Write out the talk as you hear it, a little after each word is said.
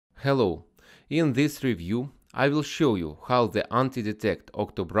Hello, in this review I will show you how the anti-detect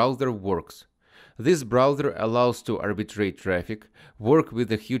OctoBrowser works. This browser allows to arbitrate traffic, work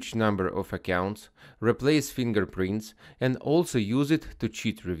with a huge number of accounts, replace fingerprints, and also use it to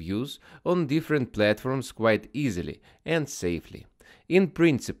cheat reviews on different platforms quite easily and safely. In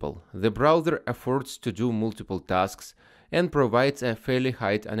principle, the browser affords to do multiple tasks and provides a fairly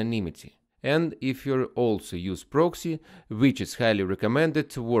high anonymity. And if you also use proxy, which is highly recommended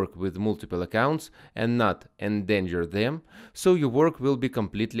to work with multiple accounts and not endanger them, so your work will be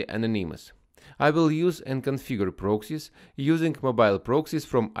completely anonymous. I will use and configure proxies using mobile proxies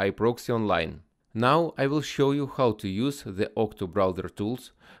from iProxy.online. Now I will show you how to use the OctoBrowser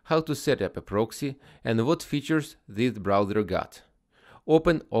tools, how to set up a proxy, and what features this browser got.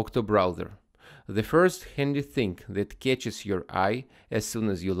 Open OctoBrowser. The first handy thing that catches your eye as soon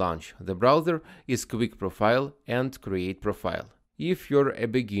as you launch the browser is Quick Profile and Create Profile. If you're a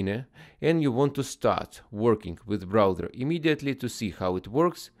beginner and you want to start working with browser immediately to see how it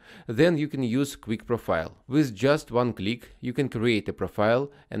works, then you can use Quick Profile. With just one click, you can create a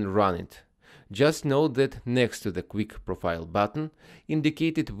profile and run it. Just note that next to the Quick Profile button,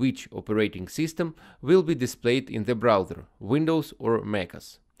 indicated which operating system will be displayed in the browser, Windows or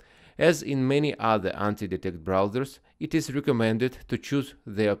macOS. As in many other anti-detect browsers, it is recommended to choose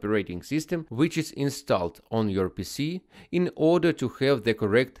the operating system which is installed on your PC in order to have the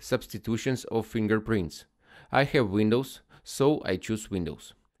correct substitutions of fingerprints. I have Windows, so I choose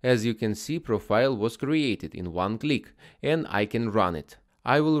Windows. As you can see, profile was created in one click and I can run it.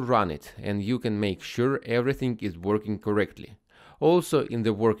 I will run it and you can make sure everything is working correctly. Also in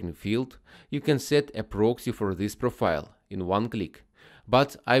the working field, you can set a proxy for this profile in one click.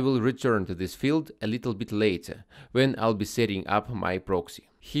 But I will return to this field a little bit later, when I'll be setting up my proxy.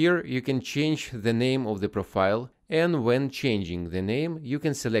 Here you can change the name of the profile, and when changing the name, you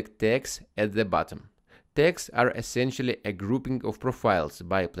can select tags at the bottom. Tags are essentially a grouping of profiles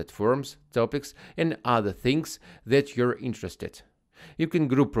by platforms, topics, and other things that you're interested. You can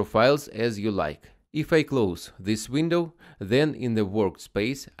group profiles as you like. If I close this window, then in the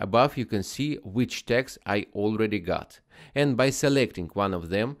workspace above you can see which tags I already got. And by selecting one of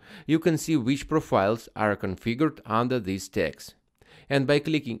them, you can see which profiles are configured under these tags. And by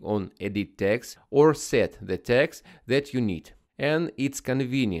clicking on Edit Tags or set the tags that you need. And it's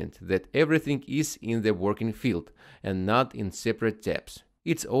convenient that everything is in the working field and not in separate tabs.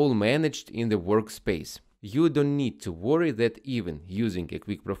 It's all managed in the workspace. You don't need to worry that even using a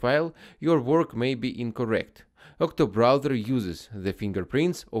quick profile, your work may be incorrect. OctoBrowser uses the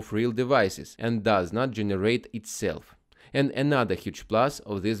fingerprints of real devices and does not generate itself. And another huge plus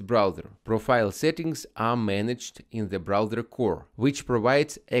of this browser, profile settings are managed in the browser core, which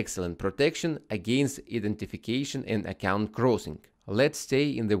provides excellent protection against identification and account crossing. Let's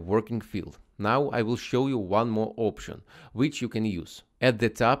stay in the working field. Now I will show you one more option, which you can use. At the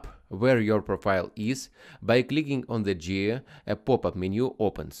top, where your profile is, by clicking on the gear, a pop-up menu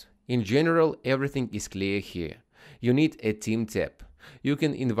opens. In general, everything is clear here. You need a team tab. You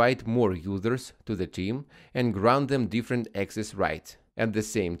can invite more users to the team and grant them different access rights. At the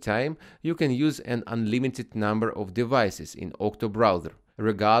same time, you can use an unlimited number of devices in OctoBrowser,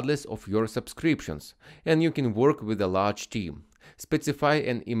 regardless of your subscriptions, and you can work with a large team. Specify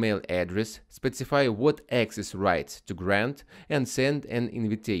an email address, specify what access rights to grant, and send an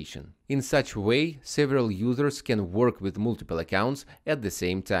invitation. In such way, several users can work with multiple accounts at the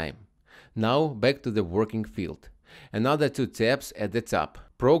same time. Now back to the working field. Another two tabs at the top,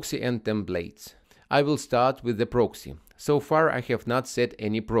 Proxy and Templates. I will start with the proxy. So far I have not set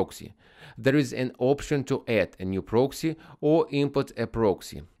any proxy. There is an option to add a new proxy or import a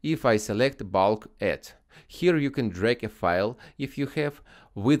proxy. If I select Bulk Add, here you can drag a file if you have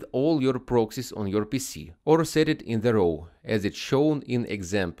with all your proxies on your PC, or set it in the row as it's shown in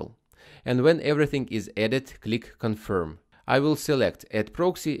example. And when everything is added, click Confirm. I will select Add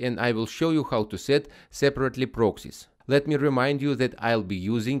Proxy and I will show you how to set separately proxies. Let me remind you that I'll be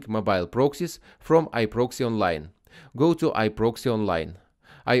using mobile proxies from iProxy.online. Go to iProxy.online.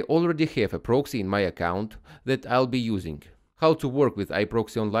 I already have a proxy in my account that I'll be using. How to work with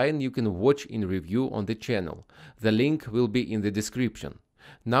iProxy.online you can watch in review on the channel. The link will be in the description.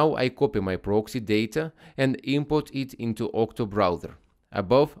 Now I copy my proxy data and import it into OctoBrowser.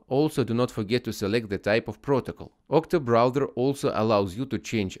 Above, also do not forget to select the type of protocol. OctoBrowser also allows you to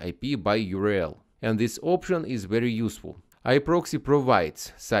change IP by URL, and this option is very useful. iProxy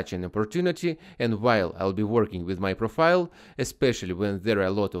provides such an opportunity, and while I'll be working with my profile, especially when there are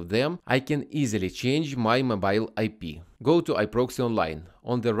a lot of them, I can easily change my mobile IP. Go to iProxy.online.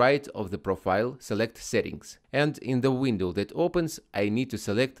 On the right of the profile, select Settings, and in the window that opens, I need to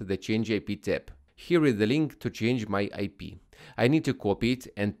select the Change IP tab. Here is the link to change my IP. I need to copy it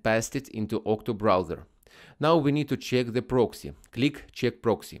and paste it into OctoBrowser. Now we need to check the proxy. Click Check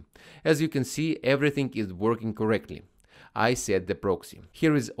Proxy. As you can see, everything is working correctly. I set the proxy.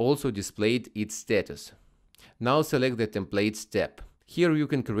 Here is also displayed its status. Now select the Templates tab. Here you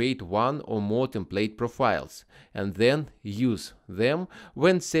can create one or more template profiles and then use them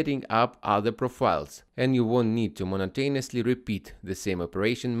when setting up other profiles, and you won't need to monotonously repeat the same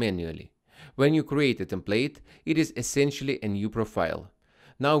operation manually. When you create a template, it is essentially a new profile.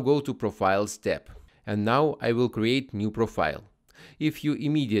 Now go to Profiles tab, and now I will create new profile. If you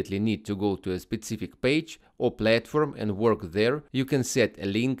immediately need to go to a specific page or platform and work there, you can set a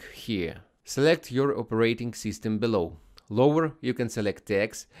link here. Select your operating system below. Lower, you can select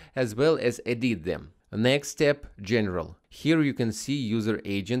tags as well as edit them. Next step, General. Here you can see User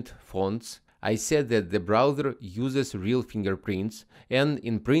Agent, Fonts. I said that the browser uses real fingerprints, and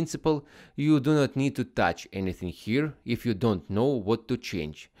in principle, you do not need to touch anything here if you don't know what to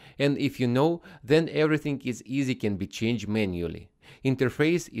change. And if you know, then everything is easy, can be changed manually.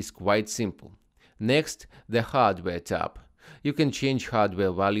 Interface is quite simple. Next, the Hardware tab. You can change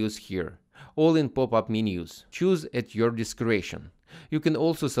hardware values here, all in pop-up menus. Choose at your discretion. You can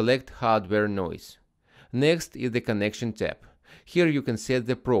also select hardware noise. Next is the Connection tab. Here you can set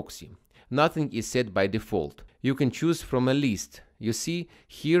the proxy. Nothing is set by default. You can choose from a list. You see,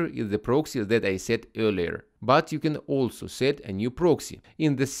 here is the proxy that I set earlier. But you can also set a new proxy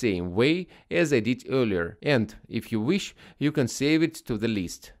in the same way as I did earlier, and if you wish, you can save it to the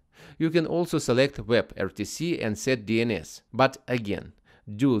list. You can also select WebRTC and set DNS, but again,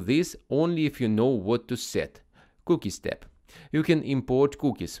 do this only if you know what to set. Cookies tab. You can import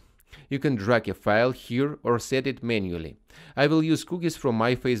cookies. You can drag a file here or set it manually. I will use cookies from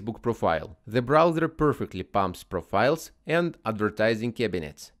my Facebook profile. The browser perfectly pumps profiles and advertising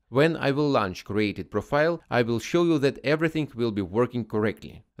cabinets. When I will launch created profile, I will show you that everything will be working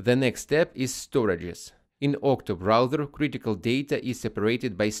correctly. The next step is storages. In OctoBrowser, critical data is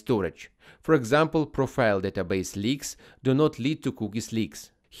separated by storage. For example, profile database leaks do not lead to cookies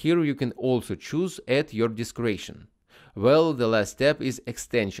leaks. Here you can also choose at your discretion. Well, the last step is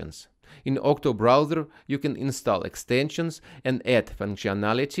extensions. In OctoBrowser, you can install extensions and add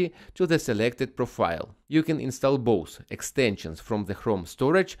functionality to the selected profile. You can install both extensions from the Chrome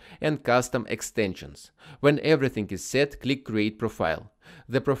storage and custom extensions. When everything is set, click Create Profile.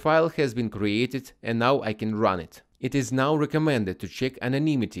 The profile has been created and now I can run it. It is now recommended to check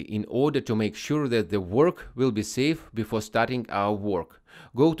anonymity in order to make sure that the work will be safe before starting our work.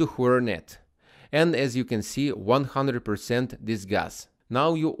 Go to WhoreNet. And as you can see, 100% discuss.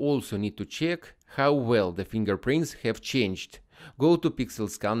 Now you also need to check how well the fingerprints have changed. Go to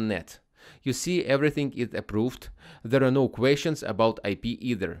PixelScan.net. You see everything is approved. There are no questions about IP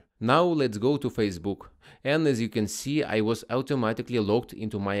either. Now let's go to Facebook. And as you can see, I was automatically logged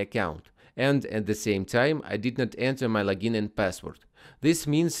into my account. And at the same time, I did not enter my login and password. This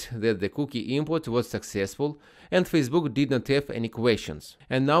means that the cookie import was successful and Facebook did not have any questions.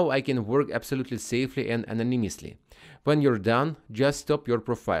 And now I can work absolutely safely and anonymously. When you're done, just stop your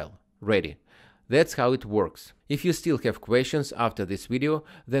profile. Ready. That's how it works. If you still have questions after this video,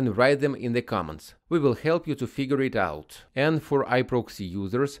 then write them in the comments. We will help you to figure it out. And for iProxy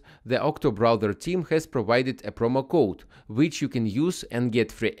users, the OctoBrowser team has provided a promo code, which you can use and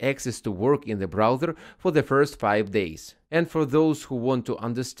get free access to work in the browser for the first 5 days. And for those who want to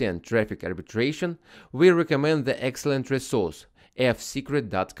understand traffic arbitration, we recommend the excellent resource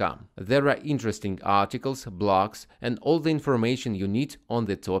fsecret.com. There are interesting articles, blogs, and all the information you need on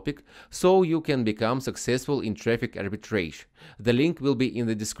the topic, so you can become successful in traffic arbitration. The link will be in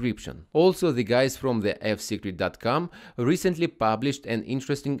the description. Also, the guys from the fsecret.com recently published an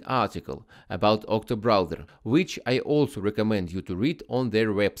interesting article about OctoBrowser, which I also recommend you to read on their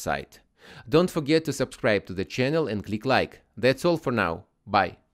website. Don't forget to subscribe to the channel and click like. That's all for now. Bye.